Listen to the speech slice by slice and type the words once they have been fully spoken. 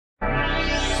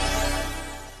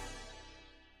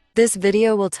This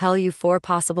video will tell you 4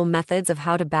 possible methods of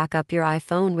how to back up your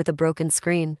iPhone with a broken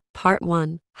screen. Part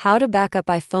 1. How to back up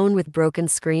iPhone with broken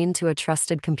screen to a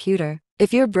trusted computer.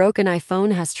 If your broken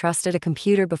iPhone has trusted a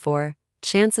computer before,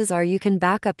 chances are you can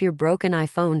back up your broken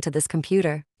iPhone to this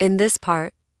computer. In this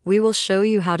part, we will show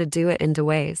you how to do it in 2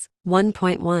 ways.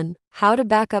 1.1. How to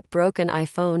back up broken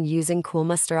iPhone using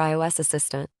Coolmuster iOS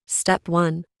Assistant. Step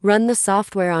 1. Run the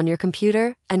software on your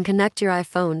computer and connect your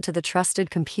iPhone to the trusted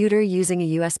computer using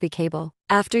a USB cable.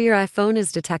 After your iPhone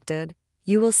is detected,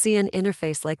 you will see an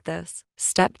interface like this.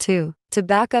 Step 2. To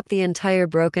back up the entire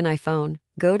broken iPhone,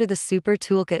 go to the Super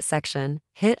Toolkit section,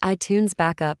 hit iTunes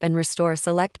Backup and Restore,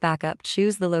 select Backup,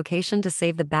 choose the location to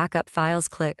save the backup files,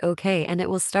 click OK, and it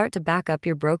will start to back up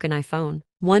your broken iPhone.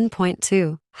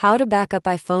 1.2. How to back up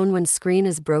iPhone when screen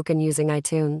is broken using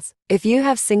iTunes. If you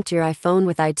have synced your iPhone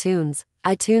with iTunes,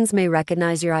 iTunes may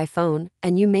recognize your iPhone,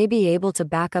 and you may be able to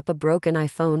back up a broken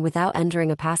iPhone without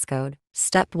entering a passcode.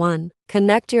 Step 1.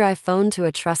 Connect your iPhone to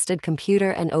a trusted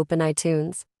computer and open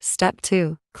iTunes. Step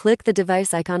 2. Click the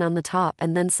device icon on the top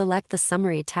and then select the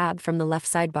Summary tab from the left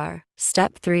sidebar.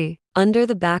 Step 3. Under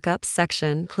the Backup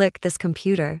section, click this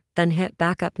computer, then hit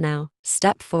Backup Now.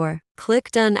 Step 4.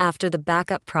 Click Done after the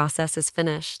backup process is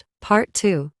finished. Part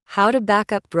 2. How to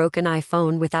back up broken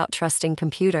iPhone without trusting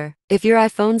computer. If your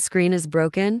iPhone screen is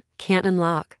broken, can't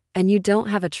unlock, and you don't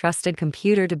have a trusted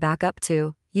computer to back up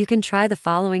to, you can try the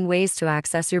following ways to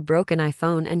access your broken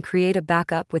iPhone and create a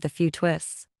backup with a few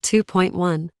twists.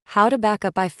 2.1. How to back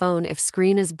up iPhone if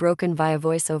screen is broken via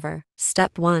VoiceOver.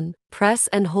 Step 1. Press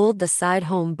and hold the side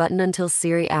home button until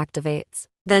Siri activates.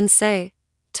 Then say,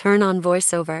 "Turn on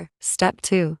VoiceOver." Step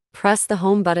 2. Press the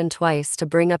home button twice to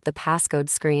bring up the passcode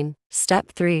screen.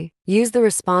 Step 3. Use the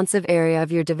responsive area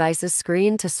of your device's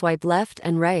screen to swipe left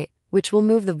and right, which will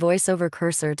move the VoiceOver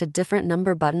cursor to different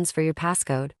number buttons for your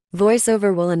passcode.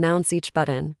 VoiceOver will announce each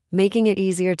button, making it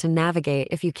easier to navigate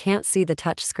if you can't see the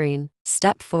touch screen.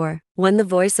 Step 4. When the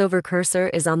VoiceOver cursor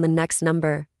is on the next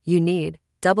number, you need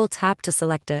double tap to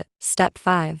select it. Step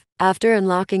 5. After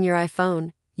unlocking your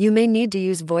iPhone, you may need to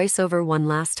use VoiceOver one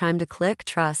last time to click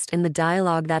Trust in the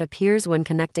dialog that appears when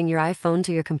connecting your iPhone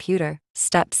to your computer.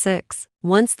 Step 6.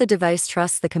 Once the device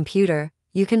trusts the computer,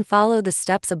 you can follow the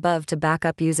steps above to back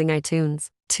up using iTunes.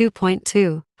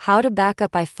 2.2. How to back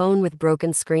up iPhone with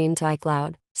broken screen to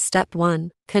iCloud. Step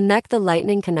 1. Connect the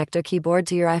Lightning connector keyboard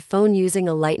to your iPhone using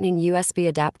a Lightning USB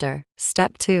adapter.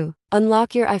 Step 2.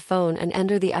 Unlock your iPhone and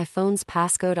enter the iPhone's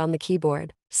passcode on the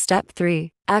keyboard. Step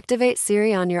 3. Activate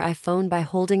Siri on your iPhone by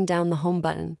holding down the home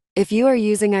button. If you are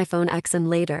using iPhone X and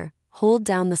later, hold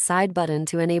down the side button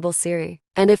to enable Siri.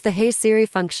 And if the Hey Siri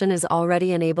function is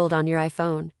already enabled on your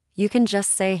iPhone, you can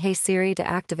just say Hey Siri to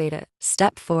activate it.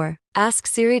 Step 4. Ask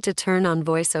Siri to turn on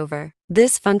VoiceOver.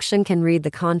 This function can read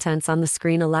the contents on the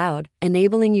screen aloud,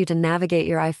 enabling you to navigate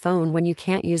your iPhone when you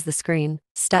can't use the screen.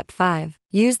 Step 5.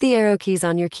 Use the arrow keys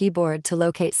on your keyboard to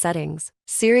locate settings.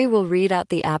 Siri will read out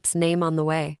the app's name on the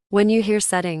way. When you hear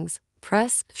settings,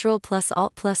 press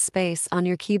Ctrl+Alt+Space on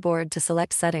your keyboard to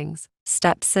select settings.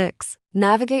 Step 6.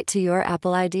 Navigate to your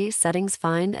Apple ID settings,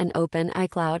 find and open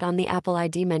iCloud on the Apple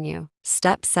ID menu.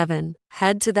 Step 7.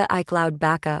 Head to the iCloud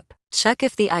backup. Check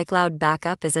if the iCloud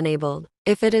backup is enabled.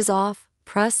 If it is off,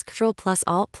 press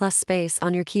Ctrl+Alt+Space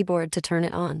on your keyboard to turn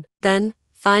it on. Then,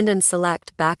 find and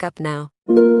select Backup Now.